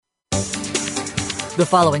The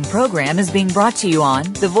following program is being brought to you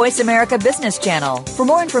on the Voice America Business Channel. For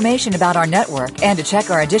more information about our network and to check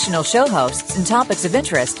our additional show hosts and topics of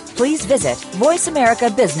interest, please visit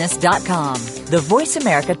voiceamericabusiness.com. The Voice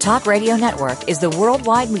America Talk Radio Network is the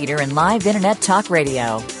worldwide leader in live Internet talk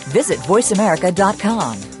radio. Visit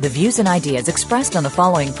voiceamerica.com. The views and ideas expressed on the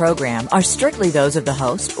following program are strictly those of the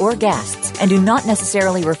host or guests and do not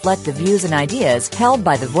necessarily reflect the views and ideas held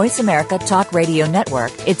by the Voice America Talk Radio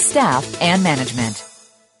Network, its staff, and management.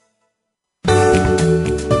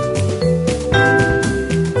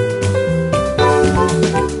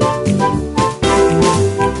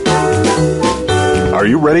 Are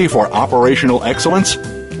you ready for operational excellence?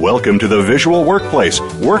 Welcome to the Visual Workplace,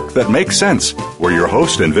 work that makes sense, where your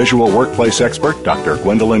host and visual workplace expert, Dr.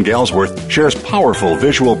 Gwendolyn Galsworth, shares powerful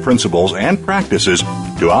visual principles and practices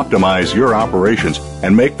to optimize your operations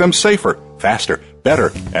and make them safer, faster,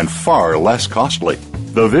 better, and far less costly.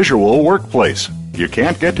 The Visual Workplace. You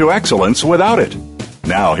can't get to excellence without it.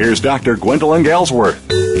 Now, here's Dr. Gwendolyn Galsworth.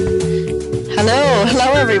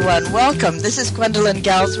 Hello everyone. Welcome. This is Gwendolyn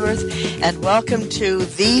Galsworth, and welcome to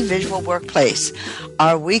The Visual Workplace,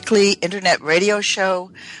 our weekly internet radio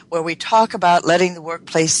show where we talk about letting the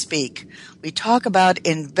workplace speak. We talk about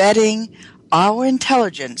embedding our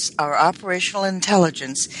intelligence, our operational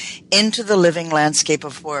intelligence, into the living landscape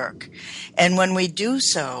of work. And when we do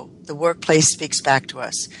so, the workplace speaks back to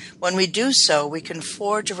us. When we do so, we can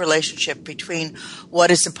forge a relationship between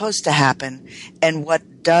what is supposed to happen and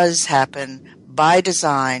what does happen by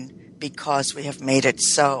design, because we have made it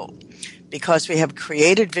so. Because we have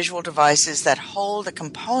created visual devices that hold the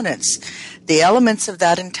components, the elements of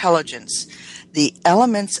that intelligence, the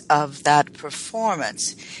elements of that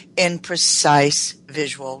performance in precise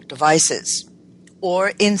visual devices,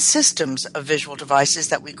 or in systems of visual devices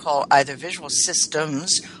that we call either visual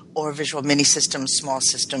systems or visual mini systems, small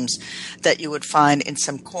systems that you would find in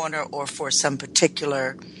some corner or for some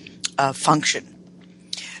particular function.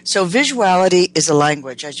 So visuality is a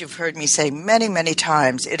language, as you've heard me say many, many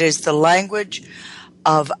times. It is the language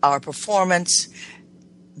of our performance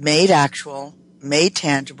made actual, made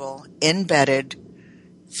tangible, embedded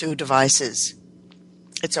through devices.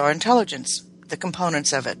 It's our intelligence, the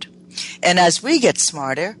components of it. And as we get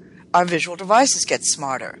smarter, our visual devices get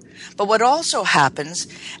smarter. But what also happens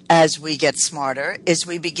as we get smarter is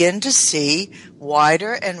we begin to see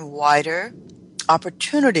wider and wider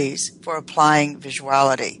opportunities for applying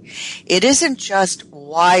visuality. It isn't just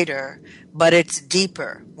wider, but it's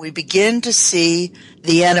deeper. We begin to see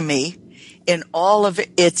the enemy in all of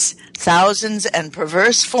its thousands and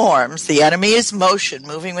perverse forms. The enemy is motion,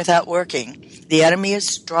 moving without working. The enemy is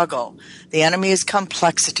struggle. The enemy is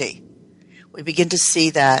complexity. We begin to see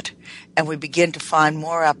that, and we begin to find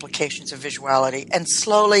more applications of visuality. And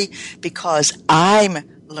slowly, because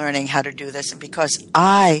I'm learning how to do this, and because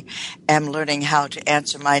I am learning how to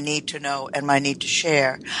answer my need to know and my need to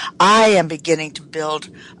share, I am beginning to build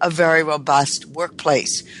a very robust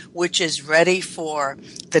workplace, which is ready for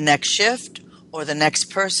the next shift or the next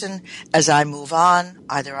person as I move on.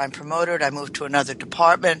 Either I'm promoted, I move to another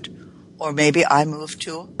department, or maybe I move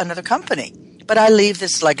to another company. But I leave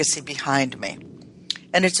this legacy behind me.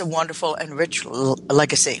 And it's a wonderful and rich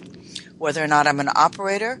legacy, whether or not I'm an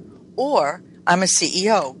operator or I'm a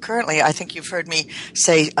CEO. Currently, I think you've heard me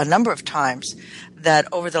say a number of times that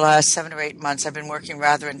over the last 7 or 8 months, I've been working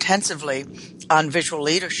rather intensively on visual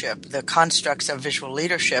leadership, the constructs of visual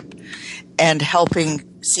leadership, and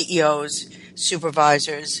helping CEOs,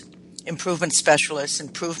 supervisors, improvement specialists,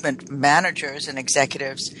 improvement managers, and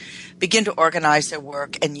executives begin to organize their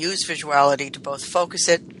work and use visuality to both focus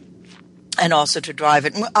it and also to drive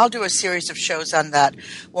it. And I'll do a series of shows on that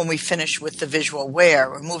when we finish with the visual where.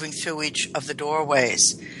 We're moving through each of the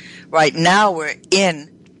doorways. Right now we're in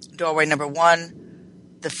doorway number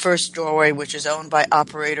 1, the first doorway, which is owned by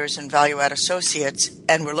operators and value-add associates,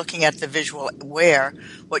 and we're looking at the visual where,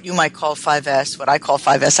 what you might call 5S, what I call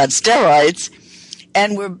 5S on steroids,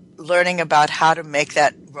 and we're learning about how to make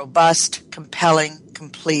that robust, compelling,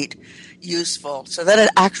 complete, useful, so that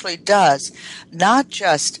it actually does not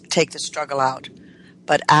just take the struggle out,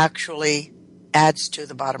 but actually adds to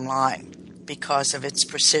the bottom line because of its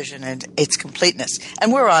precision and its completeness.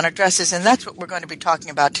 And we're on addresses, and that's what we're going to be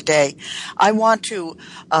talking about today. I want to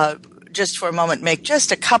just for a moment make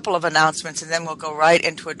just a couple of announcements, and then we'll go right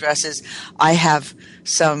into addresses. I have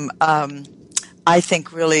some, I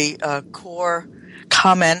think, really core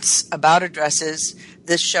comments about addresses.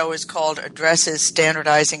 This show is called Addresses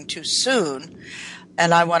Standardizing Too Soon,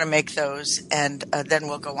 and I want to make those, and then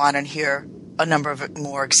we'll go on and hear a number of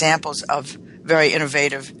more examples of very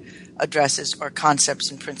innovative addresses or concepts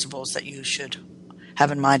and principles that you should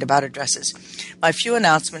have in mind about addresses. My few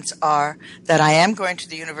announcements are that I am going to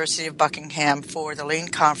the University of Buckingham for the Lean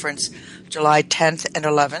Conference July 10th and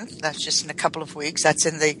 11th. That's just in a couple of weeks. That's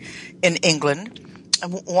in England.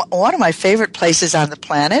 One of my favorite places on the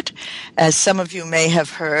planet. As some of you may have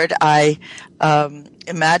heard, I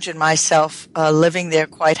imagine myself living there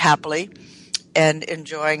quite happily and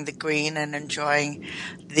enjoying the green and enjoying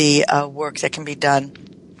the work that can be done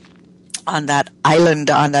on that island,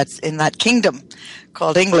 in that kingdom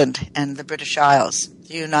called England and the British Isles,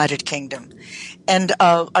 the United Kingdom. And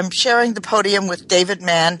I'm sharing the podium with David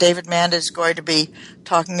Mann. David Mann is going to be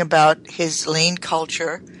talking about his lean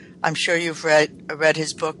culture. I'm sure you've read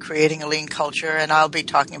his book, Creating a Lean Culture, and I'll be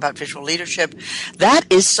talking about visual leadership. That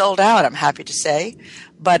is sold out, I'm happy to say,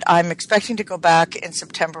 but I'm expecting to go back in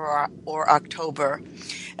September or October.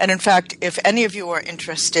 And in fact, if any of you are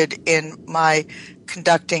interested in my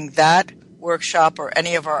conducting that workshop or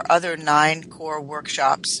any of our other 9 core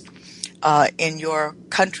workshops in your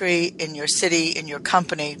country, in your city, in your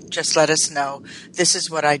company, just let us know. This is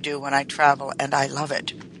what I do when I travel, and I love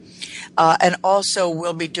it. And also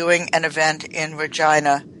we'll be doing an event in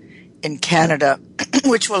Regina in Canada,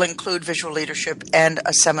 which will include visual leadership and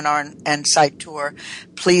a seminar and site tour.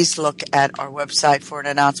 Please look at our website for an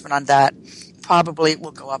announcement on that. Probably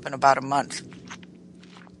will go up in about a month.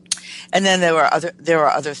 And then there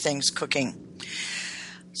are other things cooking.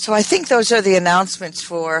 So I think those are the announcements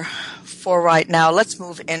for right now. Let's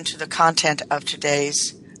move into the content of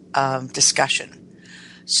today's discussion.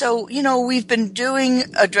 So, we've been doing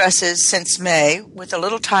addresses since May with a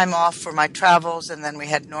little time off for my travels, and then we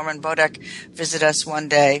had Norman Bodek visit us one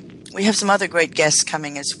day. We have some other great guests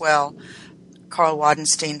coming as well. Carl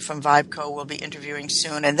Wadenstein from Vibeco will be interviewing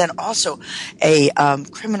soon, and then also a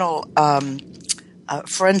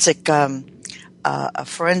forensic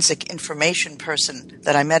information person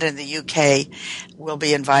that I met in the UK. We'll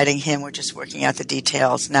be inviting him. We're just working out the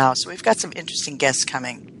details now. So we've got some interesting guests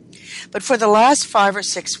coming. But for the last 5 or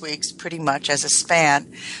 6 weeks, pretty much as a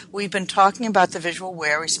span, we've been talking about the visual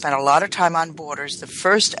where. We spent a lot of time on borders, the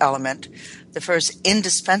first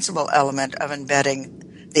indispensable element of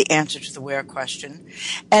embedding the answer to the where question.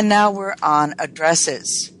 And now we're on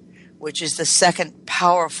addresses, which is the second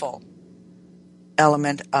powerful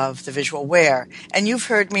element of the visual where. And you've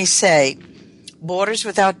heard me say borders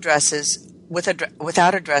without addresses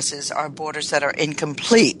are borders that are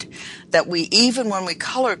incomplete, that even when we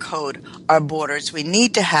color code our borders, we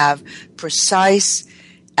need to have precise,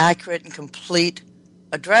 accurate, and complete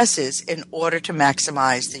addresses in order to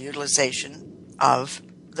maximize the utilization of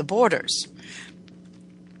the borders.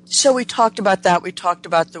 So we talked about that. We talked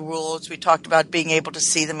about the rules. We talked about being able to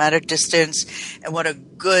see them at a distance and what a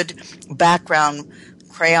good background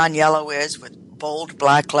crayon yellow is with bold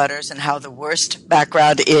black letters, and how the worst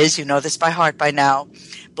background is, you know this by heart by now,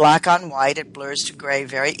 black on white. It blurs to gray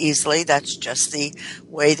very easily. That's just the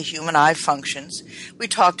way the human eye functions. We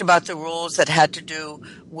talked about the rules that had to do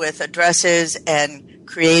with addresses and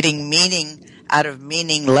creating meaning out of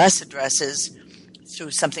meaningless addresses through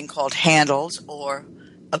something called handles or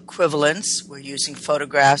equivalents. We're using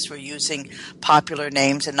photographs. We're using popular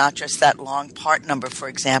names and not just that long part number, for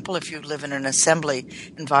example, if you live in an assembly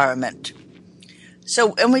environment.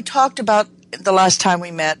 So, and we talked about, the last time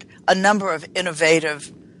we met, a number of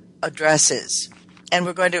innovative addresses, and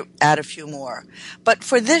we're going to add a few more. But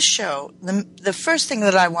for this show, the first thing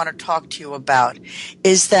that I want to talk to you about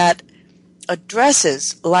is that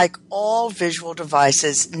addresses, like all visual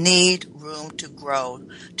devices, need room to grow,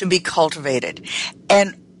 to be cultivated.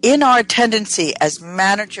 And in our tendency as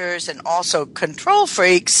managers and also control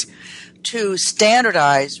freaks to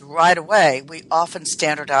standardize right away, we often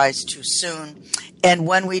standardize too soon. And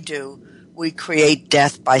when we do, we create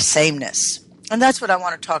death by sameness. And that's what I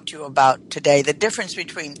want to talk to you about today, the difference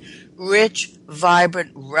between rich,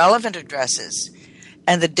 vibrant, relevant addresses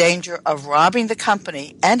and the danger of robbing the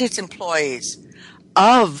company and its employees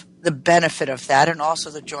of the benefit of that and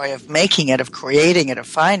also the joy of making it, of creating it, of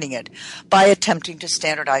finding it, by attempting to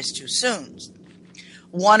standardize too soon.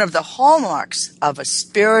 One of the hallmarks of a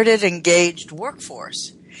spirited, engaged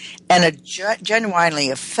workforce and a genuinely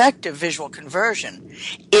effective visual conversion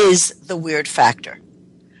is the weird factor.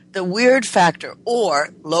 The weird factor, or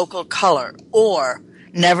local color, or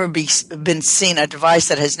never been seen, a device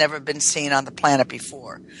that has never been seen on the planet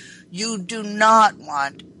before. You do not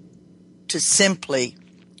want to simply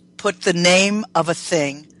put the name of a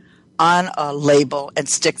thing on a label and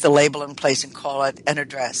stick the label in place and call it an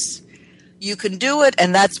address. You can do it,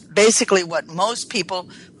 and that's basically what most people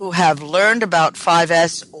who have learned about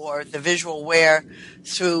 5S or the visual where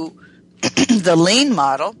through the lean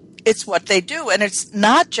model It's what they do. And it's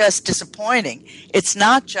not just disappointing. It's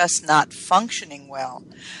not just not functioning well,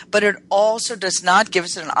 but it also does not give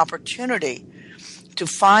us an opportunity to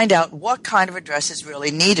find out what kind of address is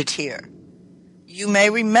really needed here. You may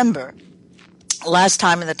remember last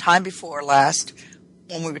time and the time before last,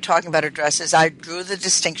 when we were talking about addresses, I drew the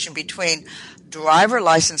distinction between driver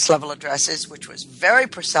license level addresses, which was very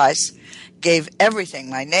precise, gave everything,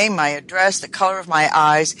 my name, my address, the color of my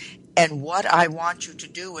eyes, and what I want you to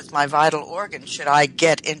do with my vital organs should I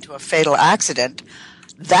get into a fatal accident.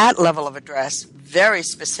 That level of address, very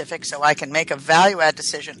specific, so I can make a value-add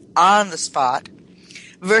decision on the spot,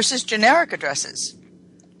 versus generic addresses.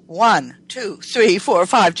 1, 2, 3, 4,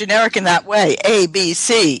 5, generic in that way, A, B,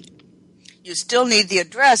 C. You still need the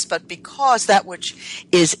address, but because that which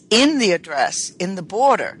is in the address, in the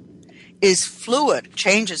border, is fluid,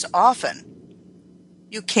 changes often,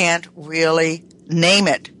 you can't really name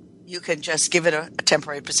it. You can just give it a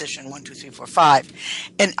temporary position, 1, 2, 3, 4, 5.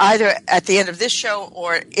 And either at the end of this show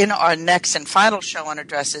or in our next and final show on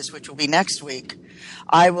addresses, which will be next week,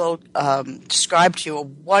 I will describe to you a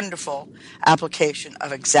wonderful application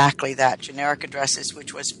of exactly that, generic addresses,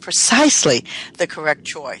 which was precisely the correct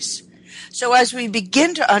choice. So as we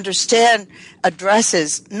begin to understand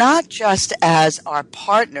addresses, not just as our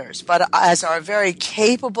partners, but as our very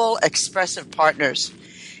capable, expressive partners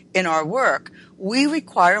in our work, we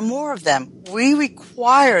require more of them. We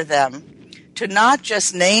require them to not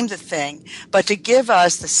just name the thing, but to give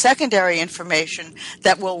us the secondary information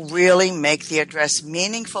that will really make the address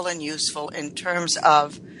meaningful and useful in terms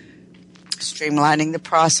of streamlining the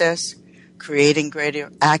process, creating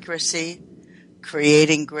greater accuracy,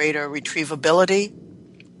 creating greater retrievability.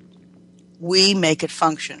 We make it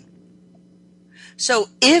function. So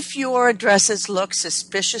if your addresses look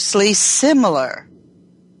suspiciously similar,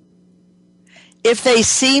 if they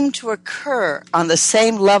seem to occur on the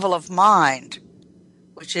same level of mind,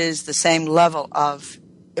 which is the same level of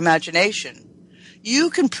imagination, you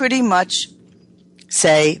can pretty much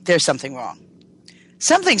say there's something wrong.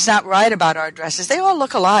 Something's not right about our addresses. They all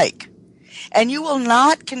look alike. And you will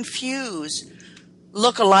not confuse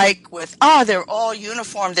look alike with, they're all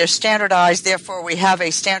uniform, they're standardized, therefore we have a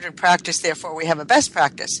standard practice, therefore we have a best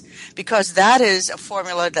practice, because that is a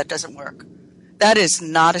formula that doesn't work. That is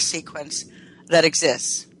not a sequence that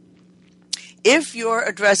exists. If your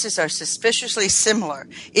addresses are suspiciously similar,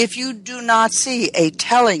 if you do not see a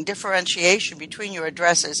telling differentiation between your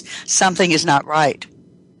addresses, something is not right.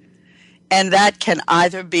 And that can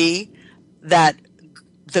either be that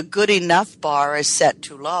the good enough bar is set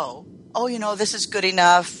too low. This is good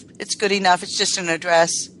enough. It's good enough. It's just an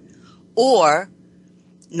address. Or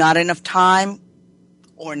not enough time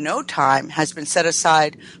or no time has been set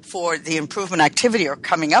aside for the improvement activity or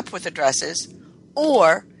coming up with addresses,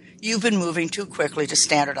 or you've been moving too quickly to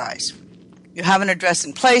standardize. You have an address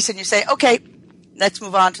in place and you say, okay, let's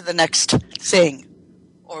move on to the next thing,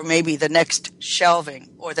 or maybe the next shelving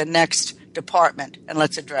or the next department, and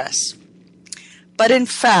let's address. But in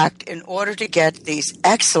fact, in order to get these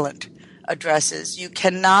excellent addresses, you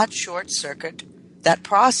cannot short-circuit that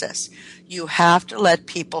process. You have to let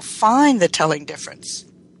people find the telling difference.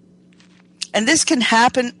 And this can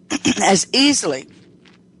happen as easily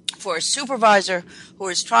for a supervisor who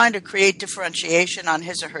is trying to create differentiation on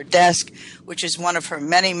his or her desk, which is one of her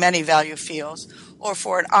many, many value fields, or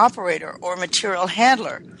for an operator or material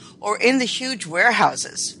handler, or in the huge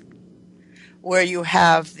warehouses where you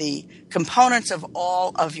have the components of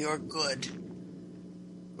all of your good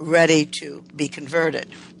ready to be converted.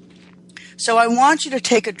 So I want you to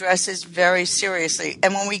take addresses very seriously.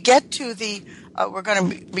 And when we get to we're going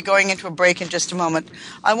to be going into a break in just a moment.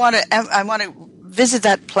 I want to visit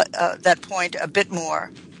that point a bit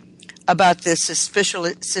more about this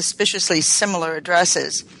suspiciously similar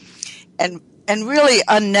addresses, and really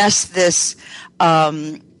unnest this.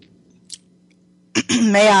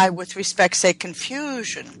 May I, with respect, say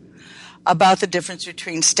confusion about the difference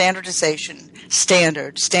between standardization,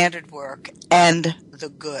 standard work, and the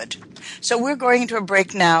good. So we're going into a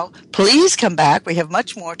break now. Please come back. We have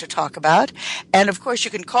much more to talk about. And, of course,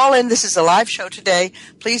 you can call in. This is a live show today.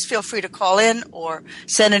 Please feel free to call in or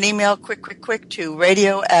send an email quick to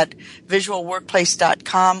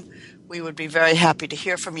radio@visualworkplace.com. We would be very happy to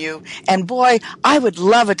hear from you. And, boy, I would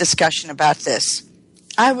love a discussion about this.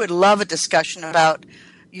 I would love a discussion about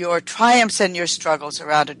your triumphs and your struggles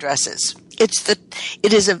around addresses.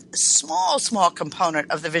 It is a small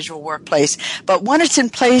component of the visual workplace, but when it's in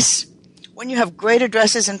place, when you have great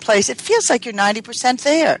addresses in place, it feels like you're 90%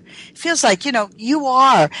 there. It feels like, you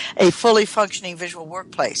are a fully functioning visual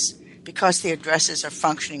workplace. because the addresses are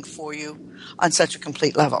functioning for you on such a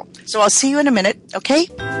complete level. So I'll see you in a minute, okay?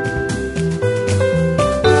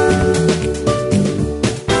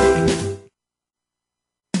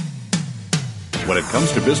 When it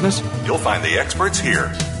comes to business, you'll find the experts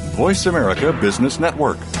here. Voice America Business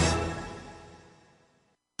Network.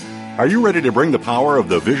 Are you ready to bring the power of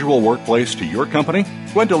the visual workplace to your company?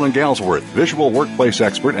 Gwendolyn Galsworth, visual workplace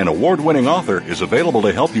expert and award-winning author, is available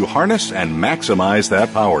to help you harness and maximize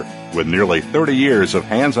that power. With nearly 30 years of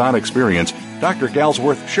hands-on experience, Dr.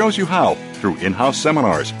 Galsworth shows you how through in-house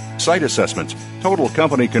seminars, site assessments, total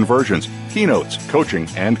company conversions, keynotes, coaching,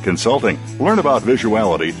 and consulting. Learn about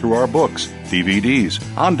visuality through our books, DVDs,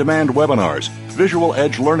 on-demand webinars, Visual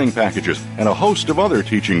Edge learning packages, and a host of other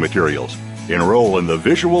teaching materials. Enroll in the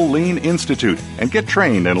Visual Lean Institute and get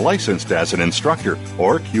trained and licensed as an instructor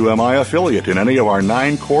or QMI affiliate in any of our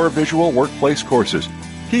 9 core visual workplace courses.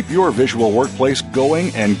 Keep your visual workplace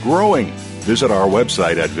going and growing. Visit our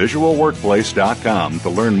website at visualworkplace.com to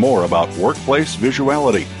learn more about workplace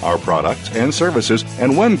visuality, our products and services,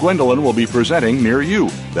 and when Gwendolyn will be presenting near you.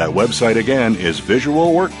 That website again is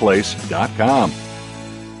visualworkplace.com.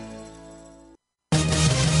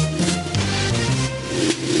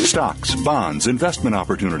 Stocks, bonds, investment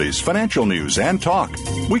opportunities, financial news, and talk.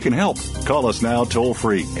 We can help. Call us now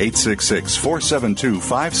toll-free,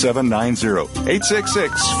 866-472-5790.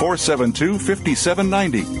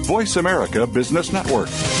 866-472-5790. Voice America Business Network.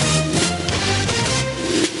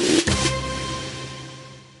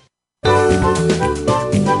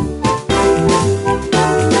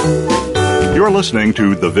 You're listening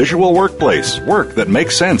to The Visual Workplace, Work That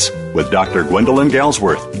Makes Sense, with Dr. Gwendolyn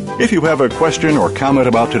Galsworth. If you have a question or comment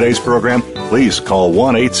about today's program, please call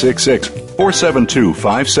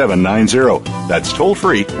 1-866-472-5790. That's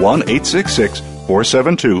toll-free,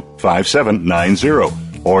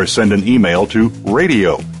 1-866-472-5790. Or send an email to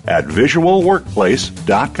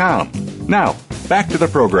radio@visualworkplace.com. Now, back to the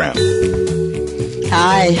program.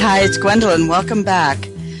 Hi, it's Gwendolyn. Welcome back.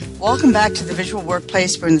 Welcome back to the Visual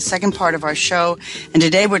Workplace. We're in the second part of our show, and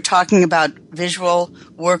today we're talking about visual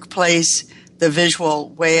workplace, the visual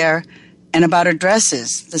where, and about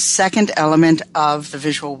addresses, the second element of the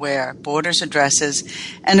visual where, borders, addresses,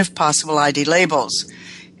 and if possible, ID labels.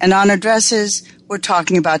 And on addresses, we're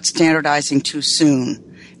talking about standardizing too soon.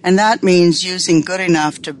 And that means using good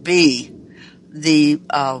enough to be the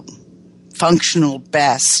functional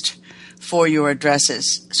best for your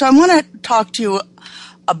addresses. So I want to talk to you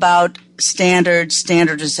about standards,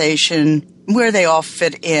 standardization, where they all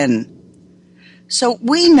fit in. So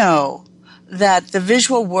we know that the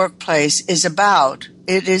visual workplace is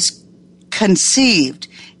conceived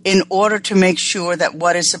in order to make sure that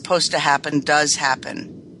what is supposed to happen does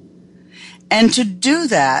happen. And to do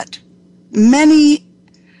that, many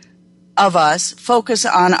of us focus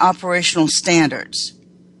on operational standards.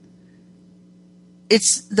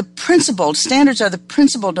 Standards are the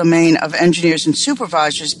principal domain of engineers and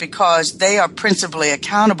supervisors because they are principally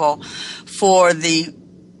accountable for the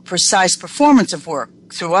precise performance of work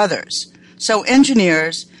through others. So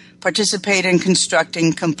engineers participate in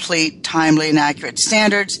constructing complete, timely, and accurate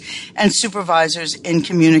standards, and supervisors in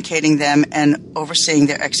communicating them and overseeing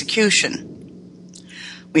their execution.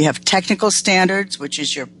 We have technical standards, which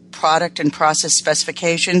is your product and process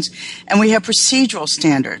specifications, and we have procedural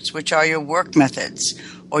standards, which are your work methods,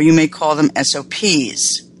 or you may call them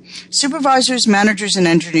SOPs. Supervisors, managers, and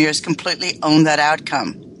engineers completely own that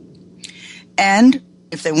outcome. And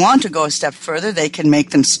if they want to go a step further, they can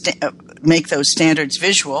make those standards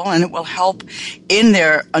visual, and it will help in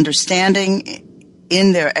their understanding,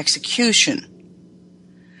 in their execution.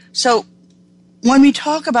 So when we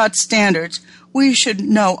talk about standards, we should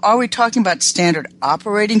know, are we talking about standard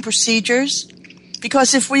operating procedures?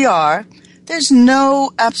 Because if we are, there's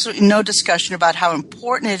absolutely no discussion about how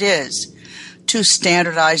important it is to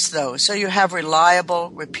standardize those so you have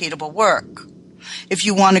reliable, repeatable work. If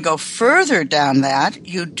you want to go further down that,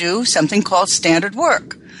 you do something called standard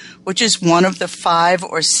work, which is one of the 5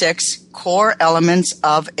 or 6 core elements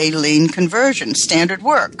of a lean conversion, standard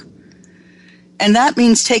work. And that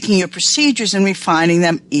means taking your procedures and refining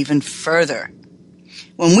them even further.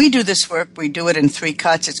 When we do this work, we do it in 3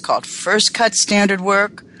 cuts. It's called first cut standard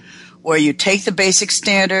work, where you take the basic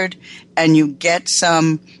standard and you get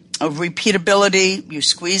some repeatability, you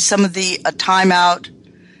squeeze some of the time out,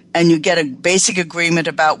 and you get a basic agreement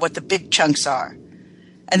about what the big chunks are.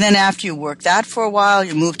 And then after you work that for a while,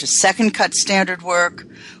 you move to second cut standard work,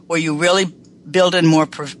 where you really build in more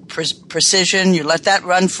precision. You let that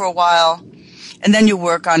run for a while. And then you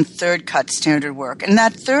work on third cut standard work. And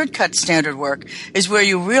that third cut standard work is where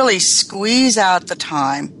you really squeeze out the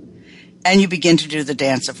time and you begin to do the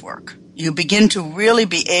dance of work. You begin to really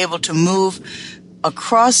be able to move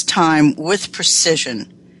across time with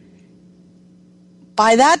precision.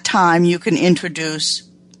 By that time, you can introduce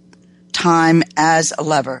time as a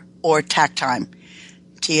lever, or takt time,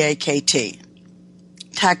 T-A-K-T.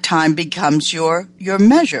 Takt time becomes your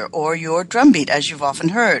measure or your drumbeat, as you've often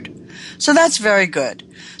heard. So that's very good.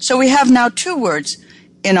 So we have now two words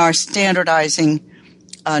in our standardizing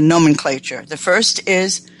nomenclature. The first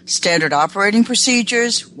is standard operating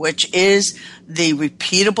procedures, which is the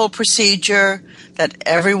repeatable procedure that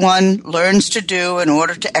everyone learns to do in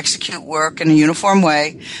order to execute work in a uniform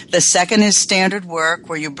way. The second is standard work,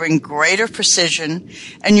 where you bring greater precision,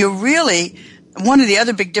 and you're really, one of the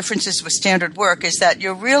other big differences with standard work is that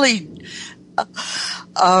you're really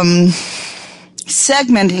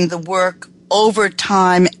segmenting the work over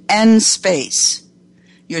time and space.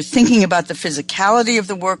 You're thinking about the physicality of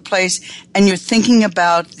the workplace, and you're thinking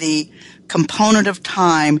about the component of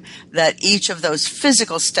time that each of those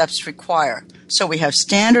physical steps require. So we have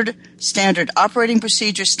standard operating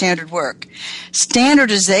procedure, standard work.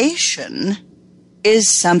 Standardization is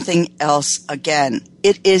something else again.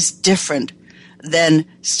 It is different than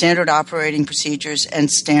standard operating procedures and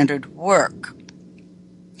standard work.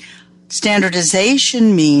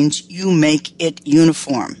 Standardization means you make it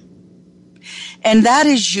uniform. And that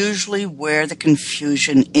is usually where the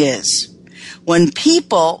confusion is. When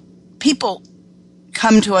people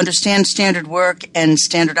come to understand standard work and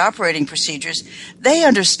standard operating procedures, they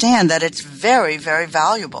understand that it's very, very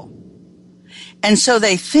valuable. And so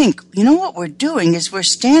they think, what we're doing is we're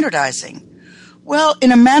standardizing. Well,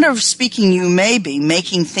 in a manner of speaking, you may be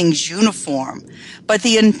making things uniform, but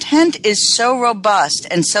the intent is so robust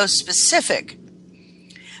and so specific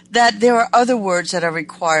that there are other words that are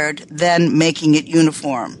required than making it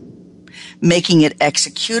uniform. Making it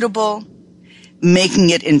executable, making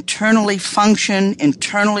it internally function,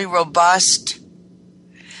 internally robust,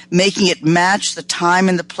 making it match the time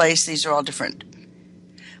and the place. These are all different.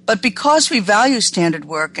 But because we value standard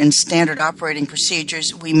work and standard operating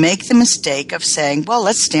procedures, we make the mistake of saying, well,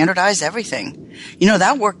 let's standardize everything.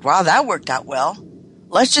 That worked out well.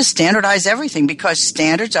 Let's just standardize everything because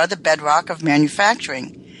standards are the bedrock of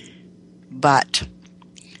manufacturing. But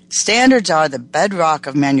standards are the bedrock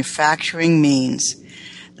of manufacturing means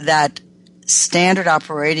that standard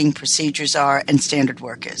operating procedures are and standard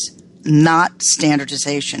work is, not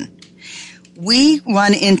standardization. We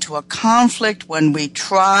run into a conflict when we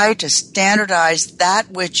try to standardize that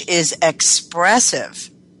which is expressive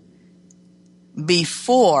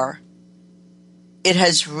before it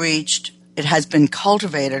has been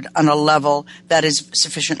cultivated on a level that is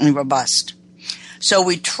sufficiently robust. So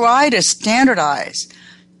we try to standardize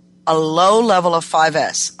a low level of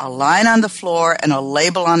 5S, a line on the floor and a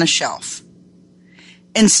label on a shelf,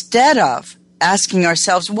 instead of asking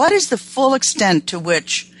ourselves, what is the full extent to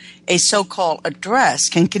which a so-called address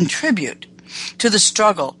can contribute to the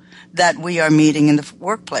struggle that we are meeting in the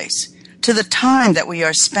workplace, to the time that we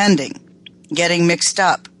are spending getting mixed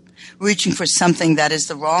up, reaching for something that is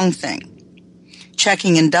the wrong thing,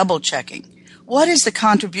 checking and double-checking. What is the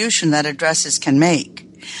contribution that addresses can make?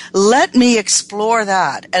 Let me explore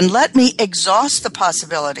that, and let me exhaust the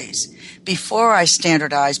possibilities before I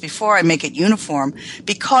standardize, before I make it uniform,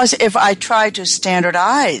 because if I try to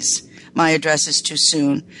standardize my addresses too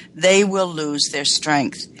soon, they will lose their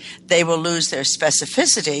strength. They will lose their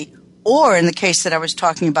specificity, or in the case that I was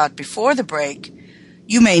talking about before the break,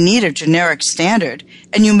 you may need a generic standard,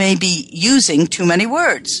 and you may be using too many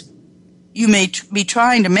words. You may be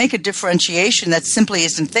trying to make a differentiation that simply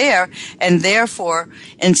isn't there, and therefore,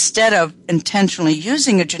 instead of intentionally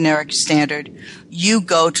using a generic standard, you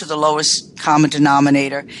go to the lowest common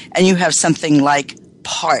denominator, and you have something like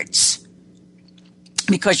parts,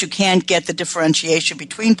 because you can't get the differentiation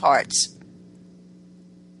between parts.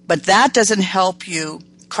 But that doesn't help you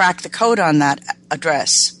crack the code on that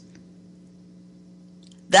address.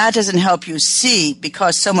 That doesn't help you see,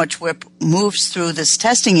 because so much WIP moves through this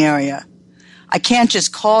testing area. I can't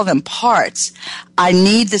just call them parts. I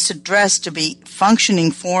need this address to be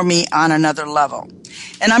functioning for me on another level.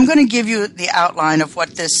 And I'm going to give you the outline of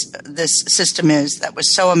what this system is that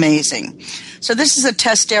was so amazing. So this is a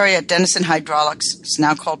test area at Denison Hydraulics. It's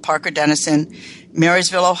now called Parker Denison,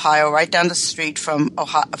 Marysville, Ohio, right down the street from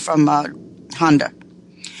Honda.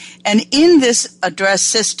 And in this address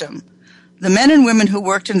system, the men and women who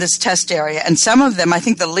worked in this test area, and some of them, I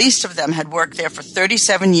think the least of them, had worked there for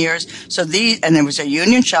 37 years. And there was a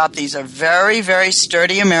union shop. These are very, very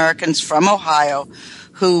sturdy Americans from Ohio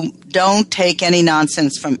who don't take any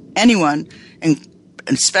nonsense from anyone,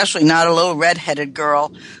 especially not a little red-headed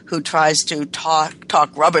girl who tries to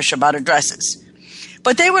talk rubbish about addresses.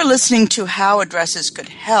 But they were listening to how addresses could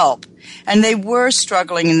help, and they were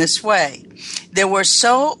struggling in this way. There were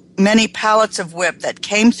so many pallets of whip that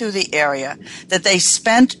came through the area that they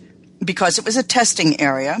spent, because it was a testing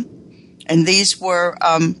area, and these were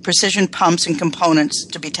precision pumps and components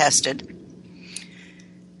to be tested.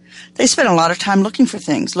 They spent a lot of time looking for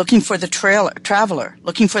things, looking for the traveler,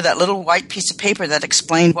 looking for that little white piece of paper that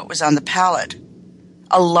explained what was on the pallet.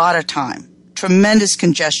 A lot of time. Tremendous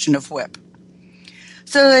congestion of whip.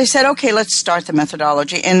 So they said, okay, let's start the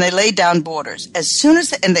methodology, and they laid down borders. As soon as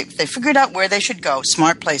they figured out where they should go,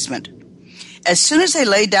 smart placement. As soon as they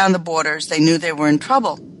laid down the borders, they knew they were in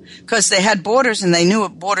trouble, because they had borders, and they knew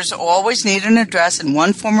borders always need an address in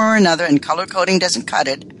one form or another, and color coding doesn't cut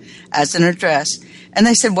it as an address. And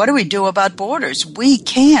they said, what do we do about borders? We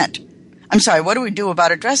can't. What do we do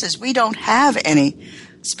about addresses? We don't have any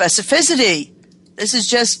specificity. This is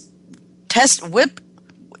just test whip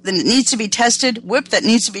that needs to be tested, whip that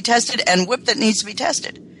needs to be tested, and whip that needs to be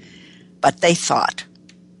tested. But they thought.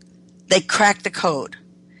 They cracked the code.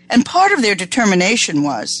 And part of their determination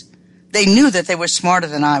was they knew that they were smarter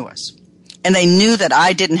than I was. And they knew that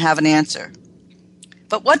I didn't have an answer.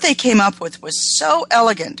 But what they came up with was so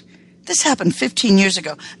elegant. This happened 15 years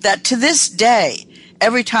ago, that to this day,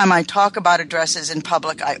 every time I talk about addresses in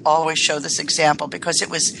public, I always show this example because it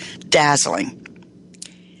was dazzling.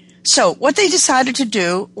 So what they decided to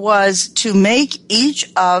do was to make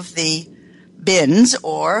each of the bins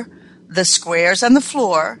or the squares on the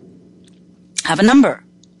floor have a number.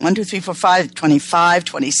 1, 2, 3, 4, 5, 25,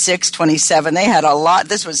 26, 27. They had a lot.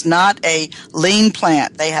 This was not a lean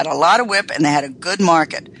plant. They had a lot of whip and they had a good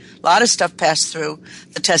market. A lot of stuff passed through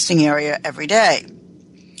the testing area every day.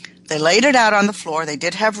 They laid it out on the floor. They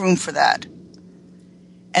did have room for that.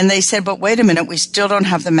 And they said, but wait a minute, we still don't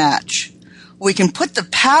have the match. We can put the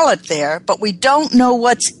pallet there, but we don't know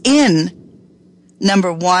what's in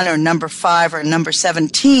number 1 or number 5 or number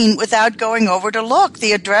 17 without going over to look.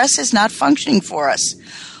 The address is not functioning for us.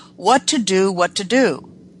 What to do.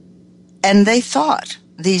 And they thought,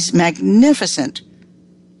 these magnificent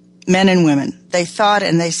men and women, they thought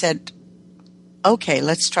and they said, okay,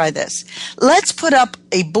 let's try this. Let's put up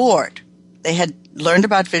a board. They had learned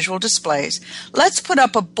about visual displays. Let's put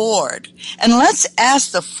up a board and let's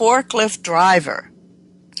ask the forklift driver,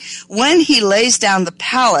 when he lays down the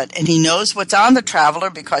pallet and he knows what's on the traveler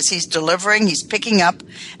because he's picking up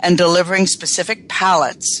and delivering specific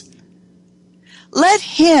pallets, let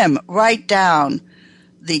him write down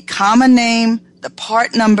the common name, the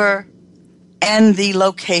part number, and the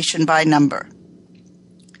location by number.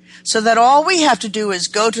 So that all we have to do is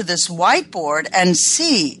go to this whiteboard and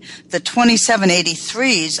see the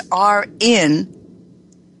 2783s are in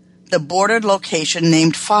the bordered location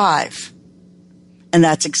named 5. And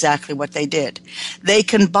that's exactly what they did. They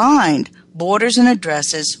combined borders and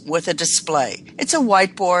addresses with a display. It's a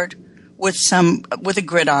whiteboard with a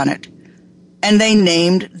grid on it. And they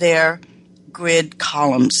named their grid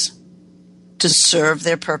columns to serve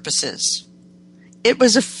their purposes. It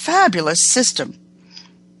was a fabulous system.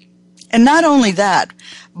 And not only that,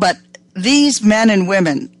 but these men and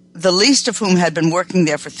women, the least of whom had been working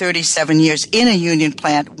there for 37 years in a union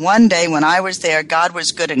plant, one day when I was there, God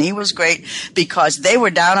was good and he was great because they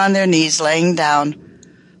were down on their knees laying down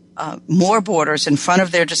more borders in front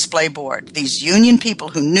of their display board. These union people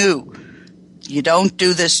who knew you don't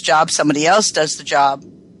do this job, somebody else does the job.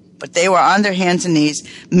 But they were on their hands and knees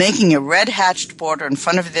making a red hatched border in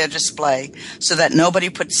front of their display so that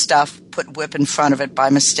nobody put whip in front of it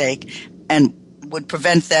by mistake and would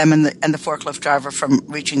prevent them and the forklift driver from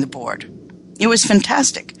reaching the board. It was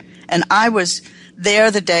fantastic. And I was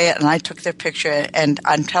there the day and I took their picture, and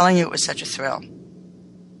I'm telling you, it was such a thrill.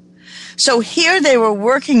 So here they were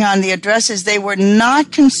working on the addresses. They were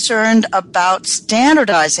not concerned about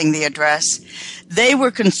standardizing the address. They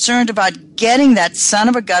were concerned about getting that son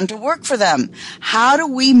of a gun to work for them. How do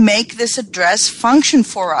we make this address function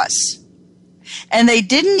for us? And they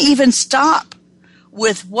didn't even stop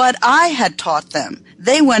with what I had taught them.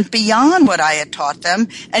 They went beyond what I had taught them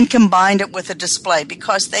and combined it with a display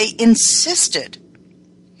because they insisted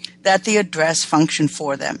that the address function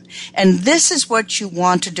for them. And this is what you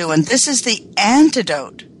want to do. And this is the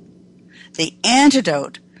antidote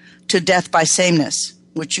to death by sameness,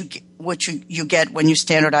 which you get when you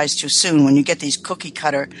standardize too soon, when you get these cookie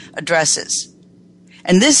cutter addresses.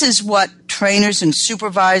 And this is what trainers and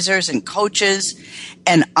supervisors and coaches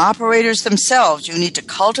and operators themselves, you need to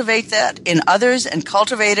cultivate that in others and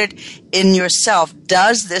cultivate it in yourself.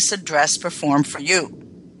 Does this address perform for you?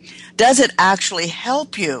 Does it actually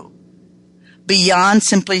help you beyond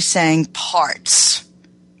simply saying parts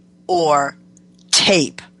or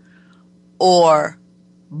tape or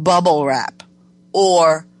bubble wrap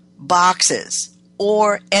or boxes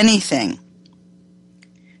or anything.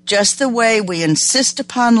 Just the way we insist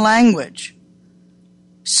upon language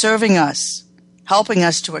serving us, helping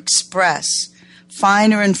us to express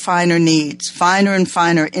finer and finer needs, finer and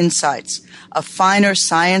finer insights, a finer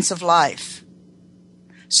science of life.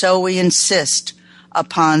 So we insist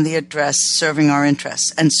upon the address serving our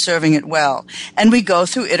interests and serving it well. And we go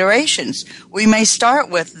through iterations. We may start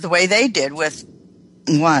with the way they did with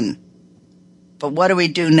 1. But what do we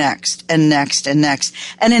do next and next and next?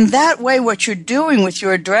 And in that way, what you're doing with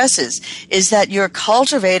your addresses is that you're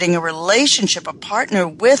cultivating a relationship, a partner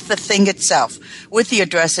with the thing itself, with the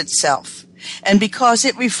address itself. And because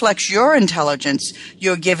it reflects your intelligence,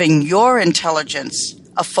 you're giving your intelligence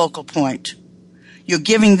a focal point. You're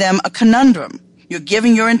giving them a conundrum. You're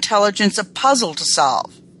giving your intelligence a puzzle to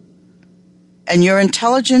solve. And your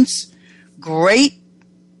intelligence, great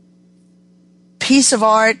piece of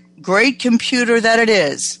art, great computer that it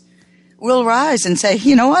is, will rise and say,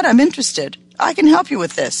 you know what, I'm interested. I can help you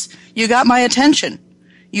with this. You got my attention.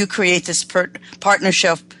 You create this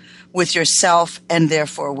partnership with yourself and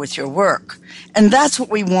therefore with your work. And that's what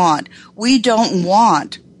we want. We don't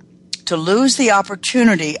want to lose the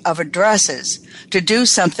opportunity of addresses to do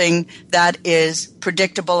something that is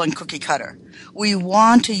predictable and cookie cutter. We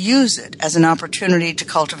want to use it as an opportunity to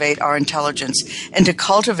cultivate our intelligence and to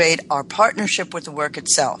cultivate our partnership with the work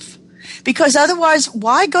itself. Because otherwise,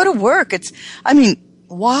 why go to work?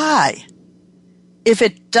 Why? If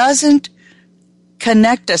it doesn't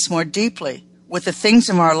connect us more deeply with the things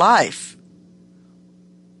in our life,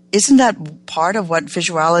 isn't that part of what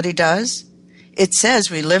visuality does? It says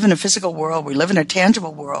we live in a physical world, we live in a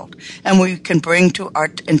tangible world, and we can bring to our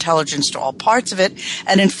intelligence to all parts of it.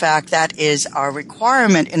 And in fact, that is our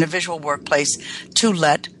requirement in a visual workplace, to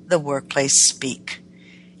let the workplace speak.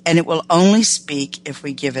 And it will only speak if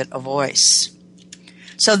we give it a voice.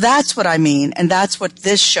 So that's what I mean, and that's what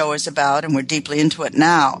this show is about, and we're deeply into it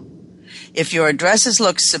now. If your addresses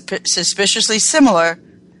look suspiciously similar,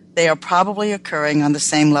 they are probably occurring on the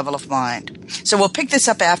same level of mind. So we'll pick this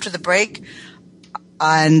up after the break.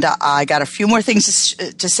 And I got a few more things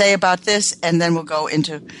to say about this, and then we'll go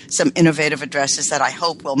into some innovative addresses that I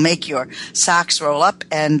hope will make your socks roll up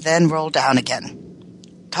and then roll down again.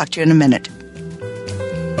 Talk to you in a minute.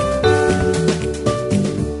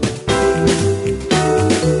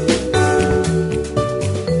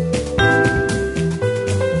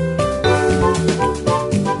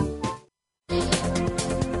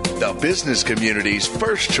 Business community's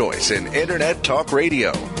first choice in Internet Talk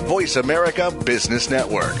Radio, Voice America Business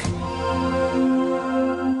Network.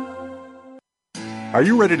 Are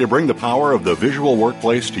you ready to bring the power of the visual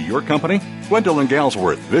workplace to your company? Gwendolyn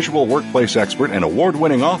Galsworth, visual workplace expert and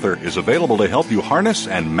award-winning author, is available to help you harness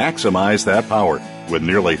and maximize that power. With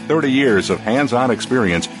nearly 30 years of hands-on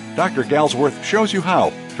experience, Dr. Galsworth shows you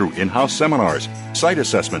how through in-house seminars, site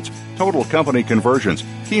assessments, total company conversions,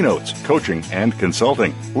 keynotes, coaching, and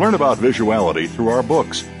consulting. Learn about visuality through our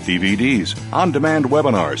books, DVDs, on-demand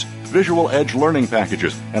webinars, Visual Edge learning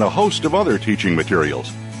packages, and a host of other teaching materials.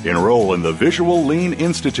 Enroll in the Visual Lean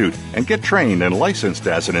Institute and get trained and licensed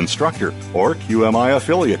as an instructor or QMI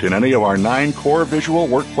affiliate in any of our 9 core visual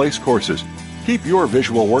workplace courses. Keep your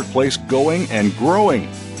visual workplace going and growing.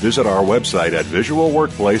 Visit our website at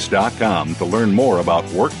visualworkplace.com to learn more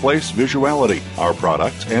about workplace visuality, our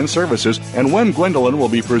products and services, and when Gwendolyn will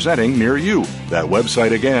be presenting near you. That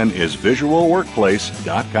website again is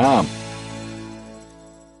visualworkplace.com.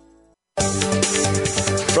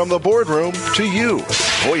 From the boardroom to you,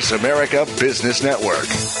 Voice America Business Network.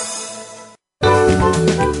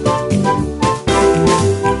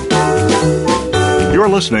 You're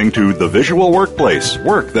listening to The Visual Workplace,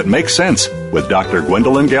 Work That Makes Sense, with Dr.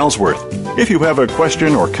 Gwendolyn Galsworth. If you have a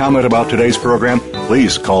question or comment about today's program,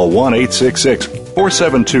 please call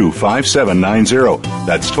 1-866-472-5790.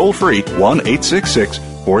 That's toll-free,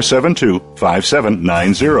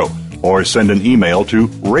 1-866-472-5790. Or send an email to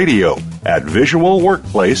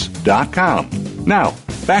radio@visualworkplace.com. Now,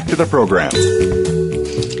 back to the program.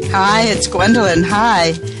 Hi, it's Gwendolyn.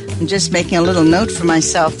 Hi. I'm just making a little note for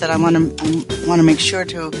myself that I want to make sure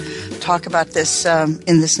to talk about this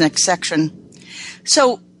in this next section.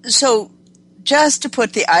 So just to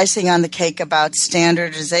put the icing on the cake about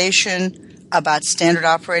standardization, about standard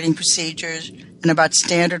operating procedures, and about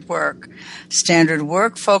standard work. Standard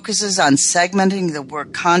work focuses on segmenting the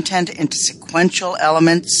work content into sequential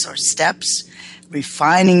elements or steps,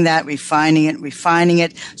 refining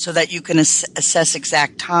it, so that you can assess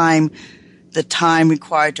exact time the time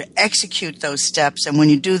required to execute those steps. And when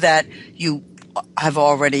you do that, you have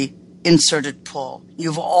already inserted pull.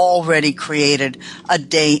 You've already created a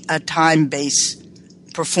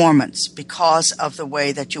time-based performance because of the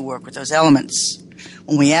way that you work with those elements.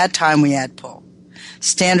 When we add time, we add pull.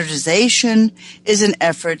 Standardization is an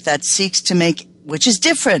effort that seeks to make, which is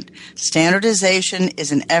different. Standardization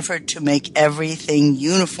is an effort to make everything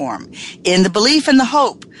uniform in the belief and the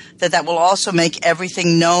hope that that will also make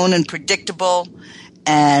everything known and predictable,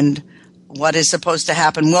 and what is supposed to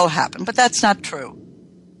happen will happen. But that's not true,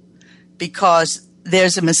 because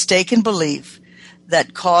there's a mistaken belief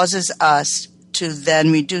that causes us to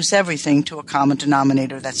then reduce everything to a common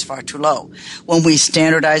denominator that's far too low. When we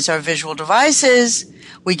standardize our visual devices,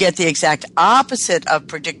 we get the exact opposite of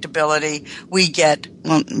predictability. We get,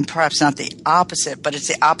 well, perhaps not the opposite, but it's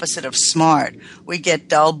the opposite of smart. We get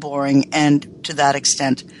dull, boring, and to that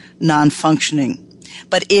extent, non-functioning.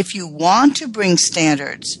 But if you want to bring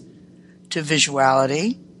standards to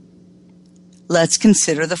visuality, let's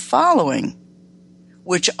consider the following,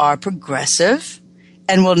 which are progressive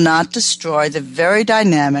and will not destroy the very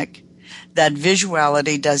dynamic that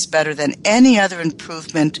visuality does better than any other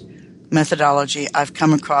improvement methodology I've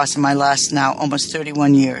come across in my last now almost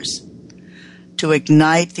 31 years, to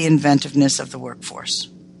ignite the inventiveness of the workforce.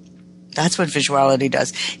 That's what visuality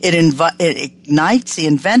does. It ignites the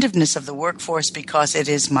inventiveness of the workforce because it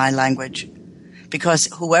is my language. Because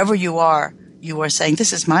whoever you are saying,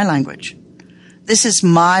 this is my language. This is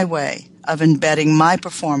my way of embedding my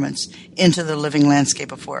performance into the living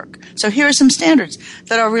landscape of work. So here are some standards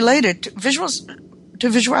that are related to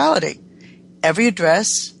visuality. Every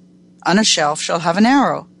address on a shelf shall have an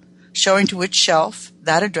arrow showing to which shelf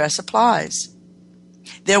that address applies.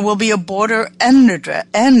 There will be a border and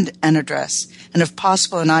an address, and if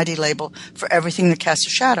possible, an ID label for everything that casts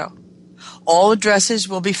a shadow. All addresses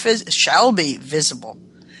shall be visible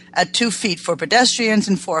at 2 feet for pedestrians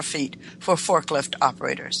and 4 feet for forklift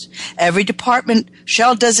operators. Every department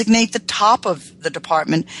shall designate the top of the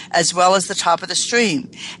department as well as the top of the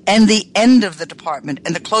stream and the end of the department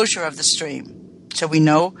and the closure of the stream. So we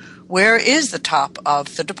know where is the top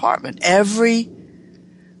of the department. Every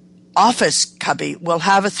office cubby will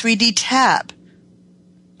have a 3D tab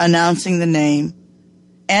announcing the name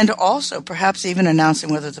and also perhaps even announcing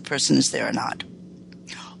whether the person is there or not.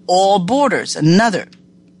 All borders, another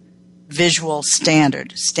visual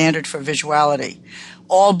standard for visuality.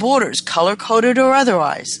 All borders, color-coded or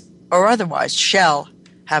otherwise, shall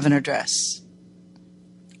have an address.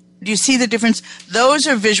 Do you see the difference? Those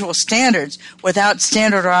are visual standards without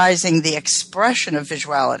standardizing the expression of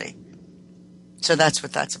visuality. So that's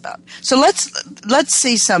what that's about. So let's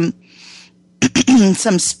see some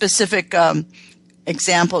some specific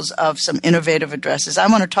examples of some innovative addresses. I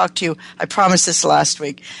want to talk to you. I promised this last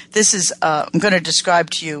week. This is I'm going to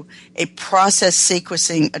describe to you a process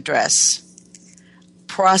sequencing address.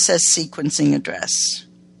 Process sequencing address.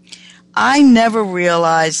 I never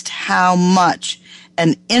realized how much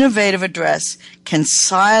an innovative address can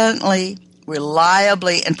silently,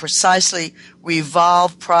 reliably, and precisely reveal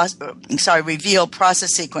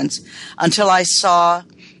process sequence until I saw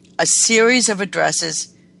a series of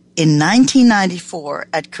addresses in 1994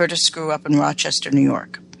 at Curtis Screw up in Rochester, New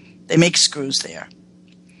York. They make screws there.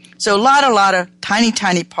 So a lot of tiny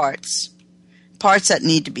parts that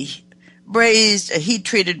need to be brazed,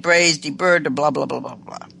 heat-treated, brazed, deburred, blah, blah, blah, blah,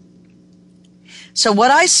 blah. So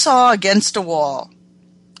what I saw against a wall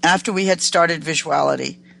after we had started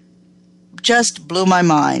visuality just blew my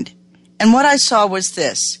mind. And what I saw was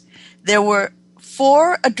this. There were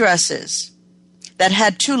 4 addresses that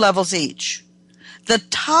had 2 levels each. The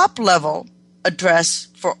top level address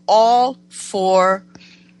for all 4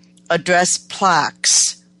 address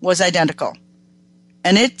plaques was identical.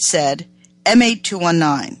 And it said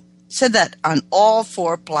M8219. It said that on all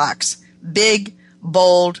 4 plaques. Big,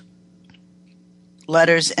 bold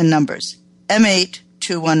letters and numbers.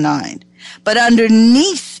 M8219. But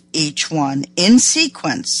underneath each one, in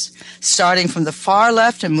sequence, starting from the far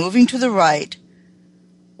left and moving to the right,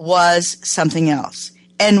 was something else.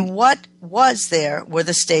 And what was there were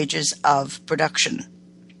the stages of production.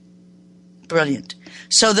 Brilliant.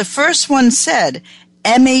 So the first one said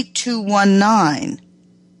M8219,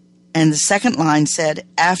 and the second line said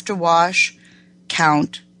afterwash,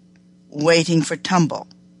 count, waiting for tumble.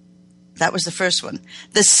 That was the first one.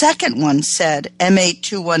 The second one said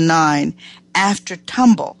M8219, after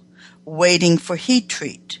tumble, waiting for heat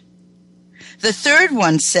treat. The third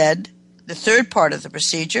one said the third part of the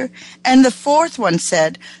procedure, and the fourth one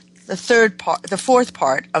said the fourth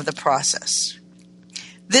part of the process.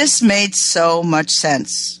 This made so much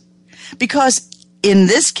sense because in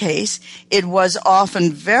this case, it was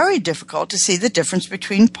often very difficult to see the difference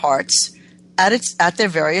between parts at their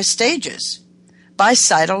various stages by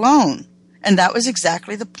sight alone. And that was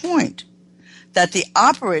exactly the point, that the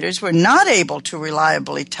operators were not able to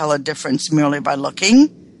reliably tell a difference merely by looking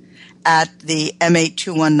at the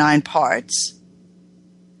M8219 parts.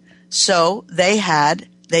 So they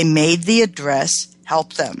made the address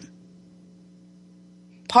help them.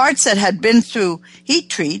 Parts that had been through heat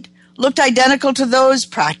treat looked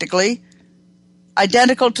practically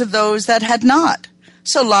identical to those that had not.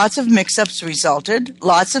 So lots of mix-ups resulted,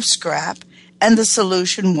 lots of scrap, and the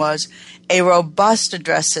solution was a robust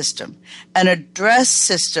address system, an address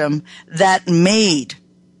system that made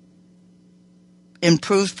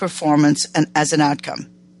improved performance and as an outcome.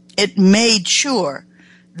 It made sure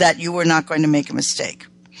that you were not going to make a mistake.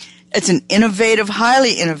 It's an innovative,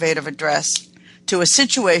 highly innovative address to a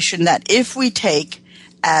situation that if we take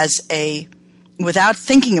without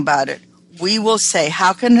thinking about it, we will say,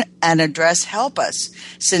 how can an address help us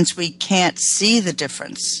since we can't see the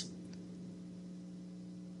difference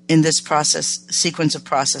in this sequence of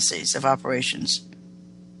processes of operations?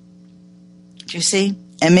 Do you see?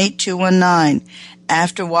 M8219,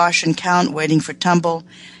 after wash and count, waiting for tumble.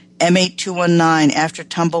 M8219, after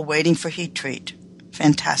tumble, waiting for heat treat.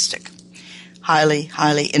 Fantastic. Highly,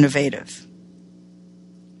 highly innovative.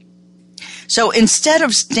 So instead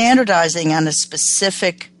of standardizing on a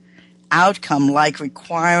specific outcome like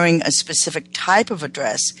requiring a specific type of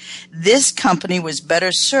address, this company was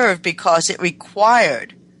better served because it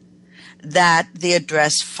required that the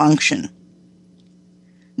address function.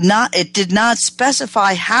 It did not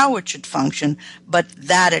specify how it should function, but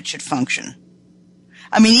that it should function.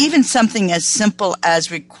 I mean, even something as simple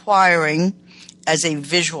as requiring as a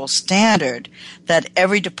visual standard that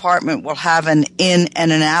every department will have an in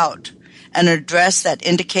and an out, an address that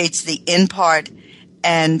indicates the in part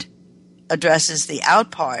and addresses the out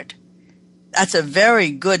part. That's a very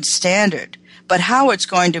good standard. But how it's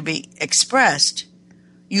going to be expressed,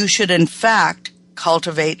 you should in fact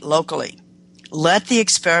cultivate locally. Let the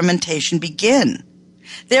experimentation begin.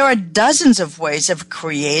 There are dozens of ways of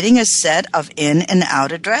creating a set of in and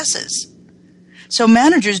out addresses. So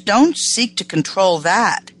managers don't seek to control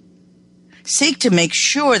that. Seek to make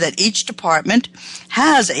sure that each department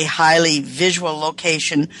has a highly visual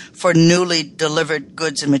location for newly delivered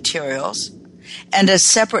goods and materials, and a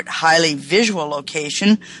separate highly visual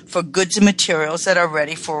location for goods and materials that are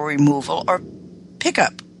ready for removal or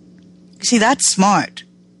pickup. See, that's smart.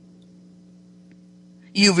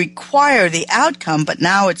 You require the outcome, but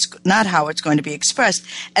now it's not how it's going to be expressed.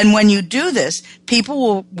 And when you do this,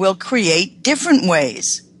 people will create different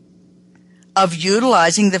ways of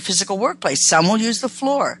utilizing the physical workplace. Some will use the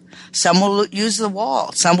floor. Some will use the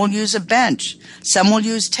wall. Some will use a bench. Some will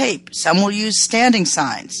use tape. Some will use standing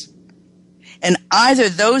signs. And either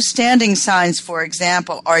those standing signs, for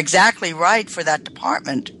example, are exactly right for that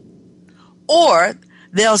department, or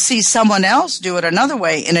they'll see someone else do it another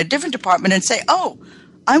way in a different department and say, oh,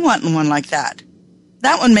 I want one like that.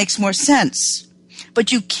 That one makes more sense.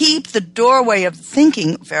 But you keep the doorway of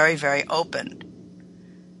thinking very, very open.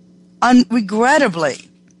 Regrettably,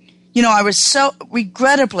 I'll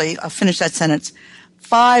finish that sentence,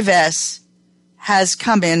 5S has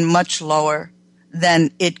come in much lower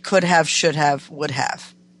than it could have, should have, would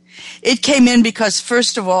have. It came in because,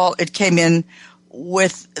 first of all, it came in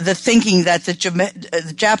with the thinking that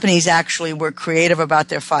the Japanese actually were creative about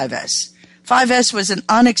their 5S. 5S was an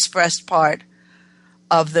unexpressed part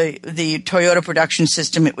of the Toyota production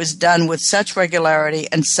system. It was done with such regularity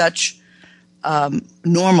and such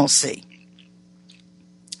normalcy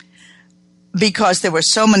because there were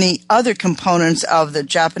so many other components of the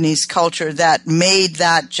Japanese culture that made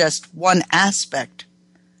that just one aspect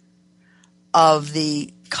of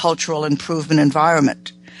the cultural improvement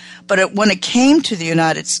environment. But when it came to the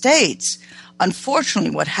United States,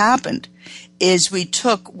 unfortunately what happened is we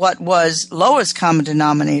took what was lowest common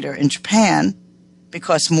denominator in Japan,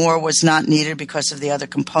 because more was not needed because of the other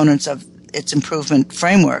components of its improvement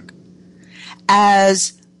framework,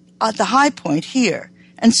 as at the high point here.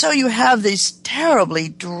 And so you have these terribly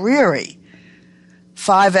dreary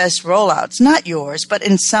 5S rollouts, not yours, but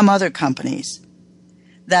in some other companies,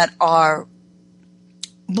 that are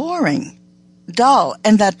boring, dull,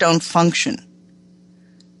 and that don't function.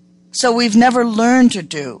 So we've never learned to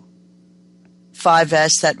do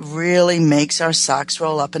 5S that really makes our socks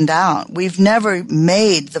roll up and down. We've never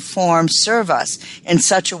made the form serve us in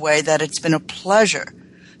such a way that it's been a pleasure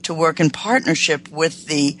to work in partnership with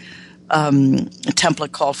the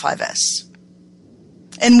template called 5S.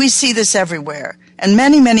 And we see this everywhere. And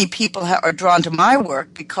many, many people are drawn to my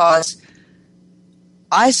work because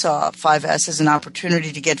I saw 5S as an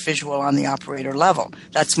opportunity to get visual on the operator level.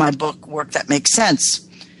 That's my book, Work That Makes Sense,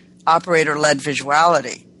 operator-led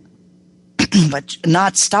visuality, but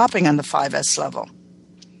not stopping on the 5S level,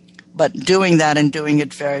 but doing that and doing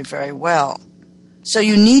it very, very well. So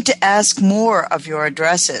you need to ask more of your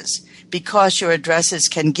addresses, because your addresses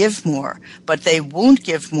can give more, but they won't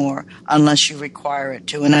give more unless you require it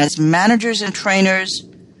to. And as managers and trainers,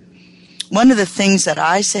 one of the things that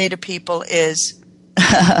I say to people is,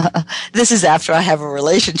 this is after I have a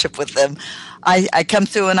relationship with them, I come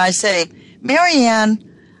through and I say, Marianne,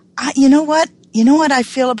 you know what? You know what I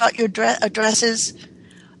feel about your addresses?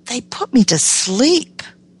 They put me to sleep.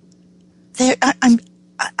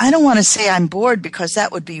 I don't want to say I'm bored, because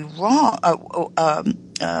that would be wrong,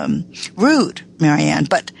 rude, Marianne,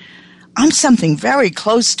 but I'm something very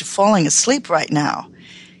close to falling asleep right now.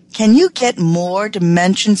 Can you get more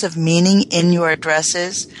dimensions of meaning in your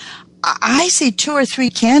addresses? I see 2 or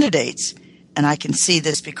 3 candidates, and I can see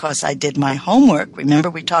this because I did my homework.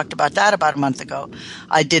 Remember, we talked about that about a month ago.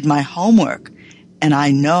 I did my homework, and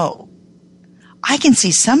I know. I can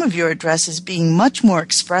see some of your addresses being much more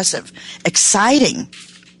expressive, exciting.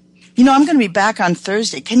 You know, I'm going to be back on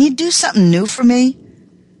Thursday. Can you do something new for me?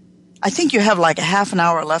 I think you have like a half an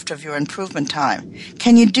hour left of your improvement time.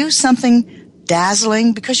 Can you do something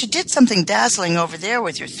dazzling? Because you did something dazzling over there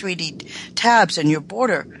with your 3D tabs and your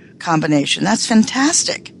border combination. That's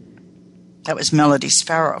fantastic. That was Melody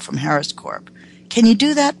Sparrow from Harris Corp. Can you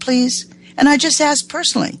do that, please? And I just asked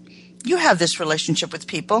personally. You have this relationship with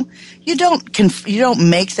people. You don't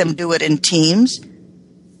make them do it in teams,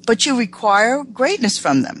 but you require greatness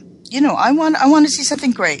from them. You know, I want to see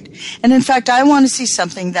something great. And in fact, I want to see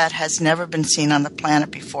something that has never been seen on the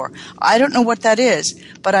planet before. I don't know what that is,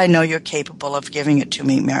 but I know you're capable of giving it to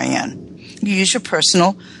me, Marianne. You use your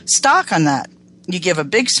personal stock on that. You give a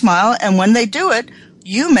big smile, and when they do it,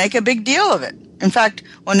 you make a big deal of it. In fact,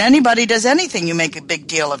 when anybody does anything, you make a big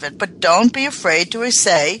deal of it. But don't be afraid to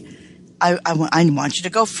say, I want you to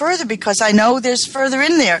go further, because I know there's further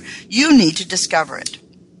in there. You need to discover it.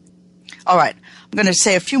 All right. I'm going to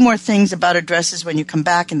say a few more things about addresses when you come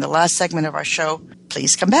back in the last segment of our show.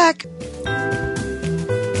 Please come back.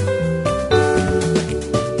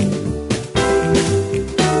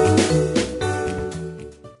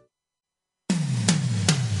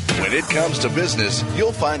 When it comes to business,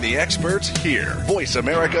 you'll find the experts here. Voice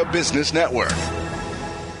America Business Network.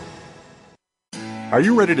 Are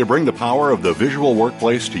you ready to bring the power of the visual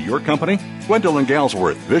workplace to your company? Gwendolyn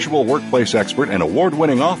Galsworth, visual workplace expert and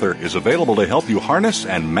award-winning author, is available to help you harness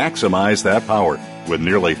and maximize that power. With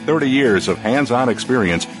nearly 30 years of hands-on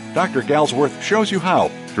experience, Dr. Galsworth shows you how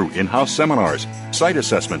through in-house seminars, site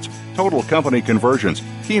assessments, total company conversions,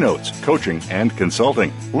 keynotes, coaching, and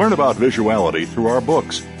consulting. Learn about visuality through our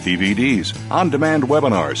books, DVDs, on-demand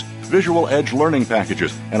webinars, Visual Edge learning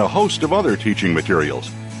packages, and a host of other teaching materials.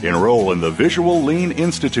 Enroll in the Visual Lean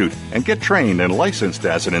Institute and get trained and licensed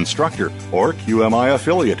as an instructor or QMI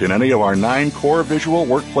affiliate in any of our 9 core visual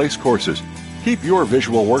workplace courses. Keep your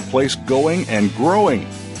visual workplace going and growing.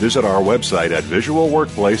 Visit our website at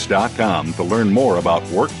visualworkplace.com to learn more about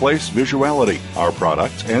workplace visuality, our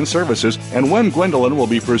products and services, and when Gwendolyn will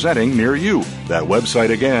be presenting near you. That website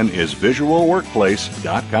again is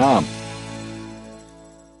visualworkplace.com.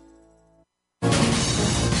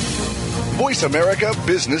 Voice America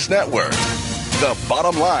Business Network, the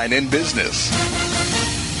bottom line in business.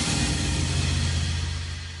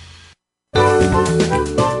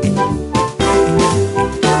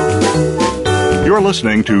 You're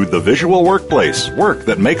listening to The Visual Workplace, Work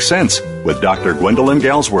That Makes Sense, with Dr. Gwendolyn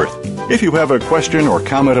Galsworth. If you have a question or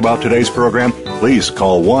comment about today's program, please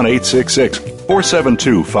call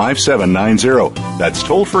 1-866-472-5790. That's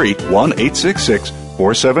toll free,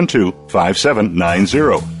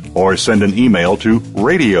 1-866-472-5790. Or send an email to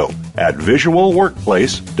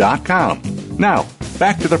radio@visualworkplace.com. Now,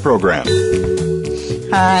 back to the program.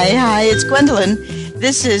 Hi, it's Gwendolyn.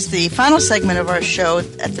 This is the final segment of our show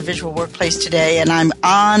at the Visual Workplace today, and I'm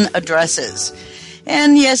on addresses.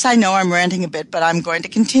 And yes, I know I'm ranting a bit, but I'm going to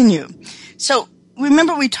continue. So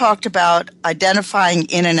remember we talked about identifying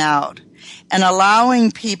in and out and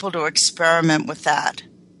allowing people to experiment with that,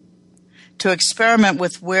 to experiment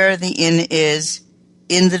with where the in is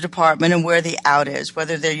in the department and where the out is,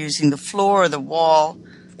 whether they're using the floor or the wall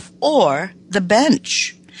or the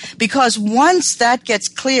bench. Because once that gets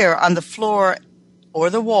clear on the floor or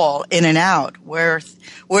the wall, in and out, where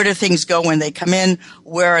do things go when they come in,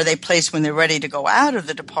 where are they placed when they're ready to go out of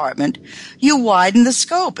the department, you widen the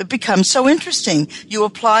scope. It becomes so interesting. You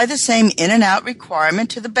apply the same in and out requirement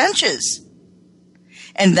to the benches.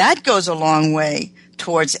 And that goes a long way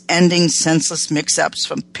towards ending senseless mix-ups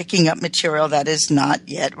from picking up material that is not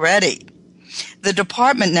yet ready. The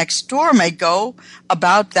department next door may go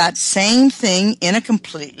about that same thing in a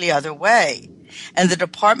completely other way, and the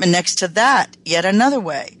department next to that yet another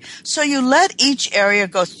way. So you let each area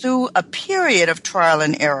go through a period of trial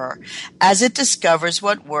and error as it discovers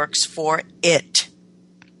what works for it.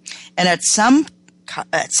 And at some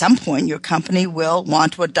point, your company will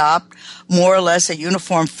want to adopt more or less a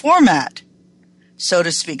uniform format, so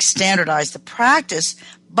to speak, standardize the practice,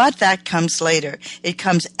 but that comes later. It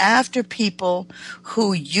comes after people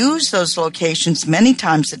who use those locations many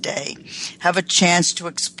times a day have a chance to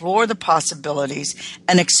explore the possibilities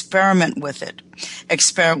and experiment with it.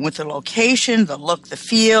 Experiment with the location, the look, the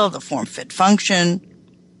feel, the form, fit, function.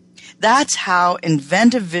 That's how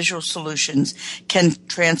inventive visual solutions can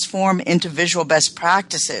transform into visual best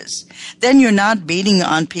practices. Then you're not beating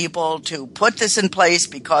on people to put this in place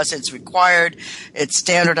because it's required, it's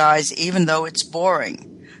standardized, even though it's boring.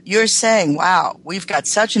 You're saying, wow, we've got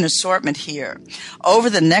such an assortment here. Over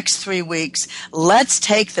the next 3 weeks, let's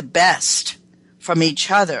take the best from each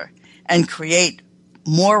other and create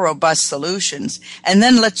more robust solutions. And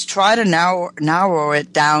then let's try to narrow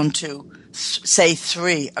it down to say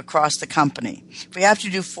 3 across the company. If we have to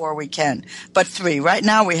do 4, we can. But 3. Right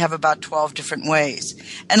now we have about 12 different ways.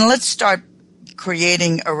 And let's start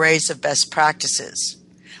creating arrays of best practices.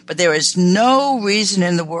 But there is no reason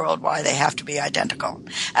in the world why they have to be identical.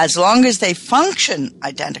 As long as they function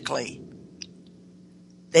identically,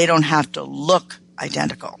 they don't have to look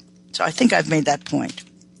identical. So I think I've made that point.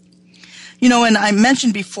 You know, and I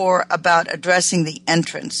mentioned before about addressing the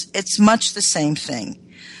entrance. It's much the same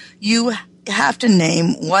thing. You have to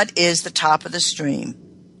name what is the top of the stream.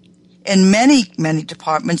 In many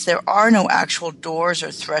departments, there are no actual doors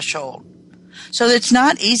or threshold. So it's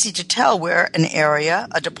not easy to tell where an area,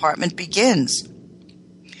 a department begins.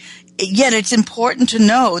 Yet it's important to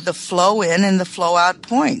know the flow in and the flow out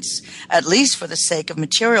points, at least for the sake of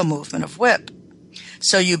material movement of WIP.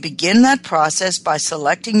 So you begin that process by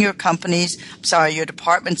selecting your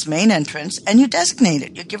department's main entrance, and you designate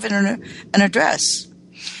it. You give it an address.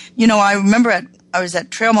 You know, I remember I was at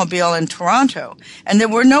Trailmobile in Toronto, and there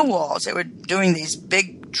were no walls. They were doing these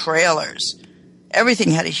big trailers.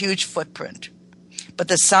 Everything had a huge footprint. But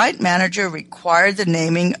the site manager required the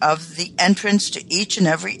naming of the entrance to each and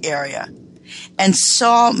every area, and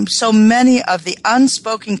saw so many of the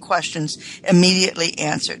unspoken questions immediately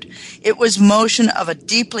answered. It was motion of a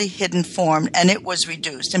deeply hidden form, and it was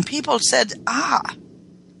reduced. And people said,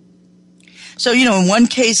 So, you know, in one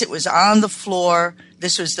case it was on the floor.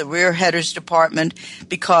 This was the rear headers department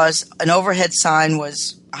because an overhead sign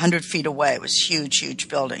was 100 feet away. It was a huge, huge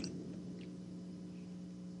building.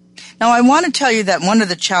 Now, I want to tell you that one of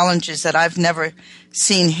the challenges that I've never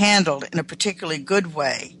seen handled in a particularly good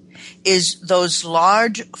way is those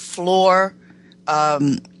large floor,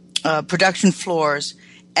 production floors,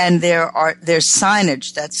 and there's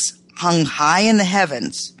signage that's hung high in the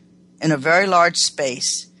heavens in a very large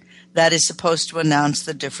space that is supposed to announce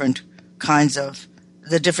the different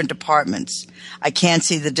departments. I can't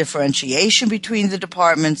see the differentiation between the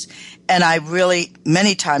departments, and I really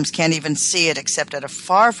many times can't even see it except at a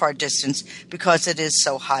far, far distance because it is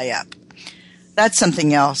so high up. That's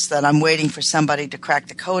something else that I'm waiting for somebody to crack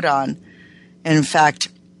the code on. And in fact,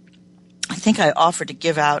 I think I offered to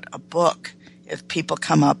give out a book if people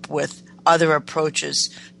come up with other approaches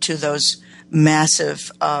to those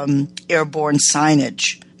massive airborne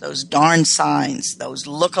signage, those darn signs, those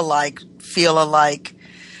look-alike, feel-alike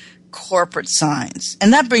corporate signs.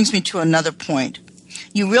 And that brings me to another point.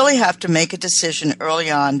 You really have to make a decision early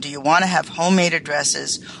on. Do you want to have homemade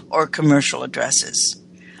addresses or commercial addresses?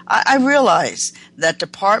 I realize that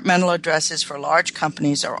departmental addresses for large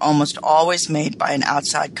companies are almost always made by an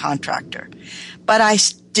outside contractor, but I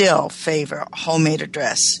still favor a homemade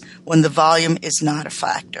address when the volume is not a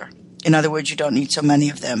factor. In other words, you don't need so many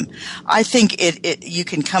of them. I think you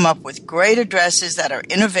can come up with great addresses that are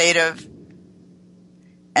innovative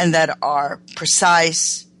and that are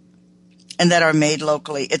precise and that are made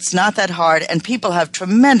locally. It's not that hard, and people have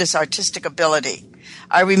tremendous artistic ability.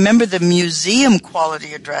 I remember the museum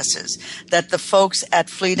quality addresses that the folks at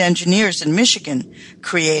Fleet Engineers in Michigan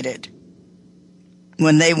created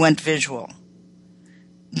when they went visual.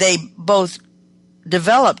 They both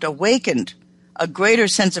awakened a greater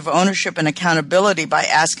sense of ownership and accountability by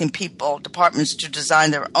asking departments to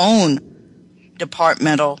design their own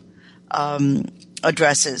departmental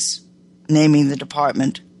addresses, naming the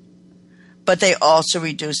department. But they also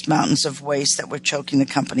reduced mountains of waste that were choking the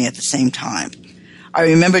company at the same time. I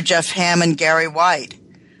remember Jeff Hamm and Gary White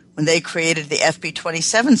when they created the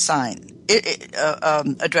FB27 sign.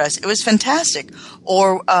 address. It was fantastic.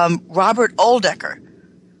 Or Robert Oldecker,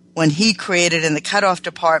 when he created in the cutoff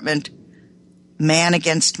department Man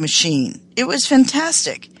Against Machine. It was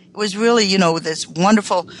fantastic. It was really, this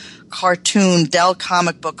wonderful cartoon Dell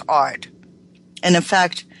comic book art. And in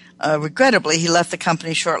fact, regrettably, he left the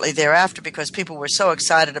company shortly thereafter because people were so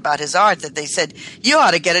excited about his art that they said, you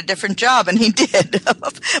ought to get a different job, and he did.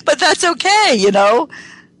 But that's okay,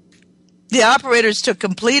 The operators took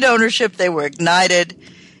complete ownership. They were ignited.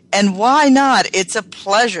 And why not? It's a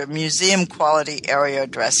pleasure, museum-quality area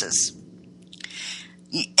addresses.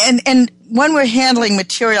 And when we're handling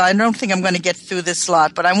material, I don't think I'm going to get through this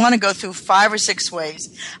lot, but I want to go through 5 or 6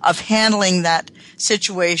 ways of handling that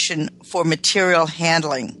situation for material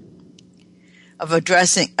handling, of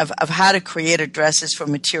addressing, of how to create addresses for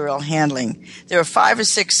material handling. There are 5 or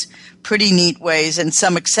 6 pretty neat ways and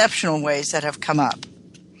some exceptional ways that have come up.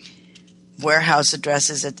 Warehouse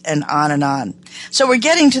addresses and on and on. So we're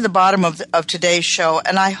getting to the bottom of today's show,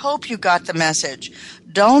 and I hope you got the message.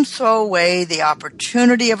 Don't throw away the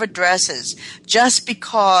opportunity of addresses just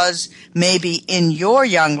because maybe in your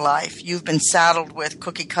young life you've been saddled with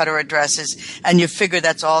cookie-cutter addresses and you figure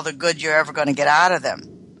that's all the good you're ever going to get out of them.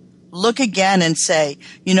 Look again and say,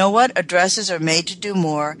 you know what? Addresses are made to do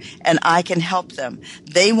more, and I can help them.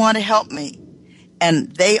 They want to help me.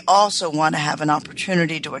 And they also want to have an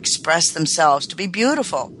opportunity to express themselves, to be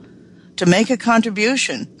beautiful, to make a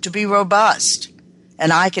contribution, to be robust.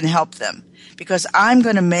 And I can help them because I'm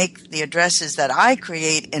going to make the addresses that I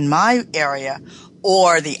create in my area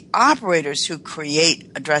or the operators who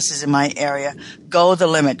create addresses in my area go the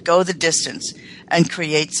limit, go the distance, and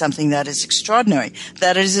create something that is extraordinary,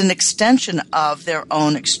 that is an extension of their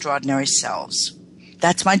own extraordinary selves.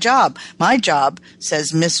 That's my job. My job,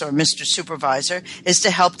 says Miss or Mr. Supervisor, is to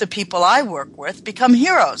help the people I work with become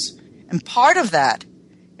heroes. And part of that,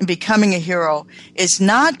 in becoming a hero, is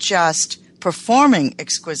not just performing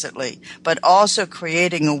exquisitely, but also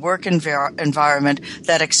creating a work environment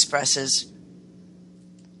that expresses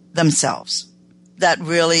themselves, that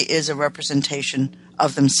really is a representation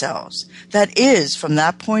of themselves, that is, from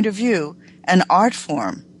that point of view, an art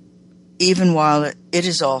form, even while it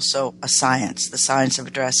is also a science, the science of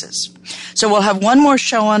addresses. So we'll have one more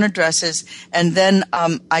show on addresses, and then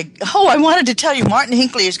I wanted to tell you, Martin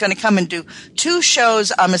Hinckley is going to come and do 2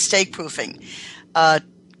 shows on mistake proofing,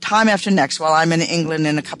 time after next, while I'm in England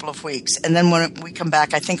in a couple of weeks. And then when we come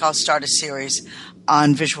back, I think I'll start a series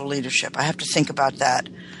on visual leadership. I have to think about that,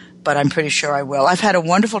 but I'm pretty sure I will. I've had a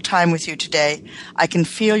wonderful time with you today. I can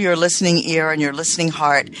feel your listening ear and your listening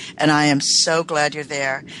heart, and I am so glad you're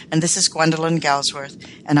there. And this is Gwendolyn Galsworth,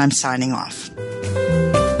 and I'm signing off.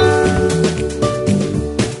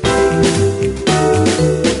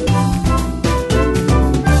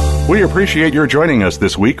 We appreciate your joining us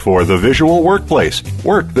this week for The Visual Workplace,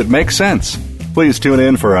 work that makes sense. Please tune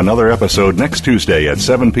in for another episode next Tuesday at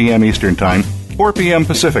 7 p.m. Eastern Time, 4 p.m.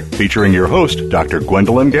 Pacific, featuring your host, Dr.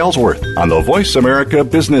 Gwendolyn Galsworth, on the Voice America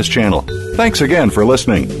Business Channel. Thanks again for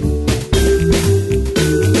listening.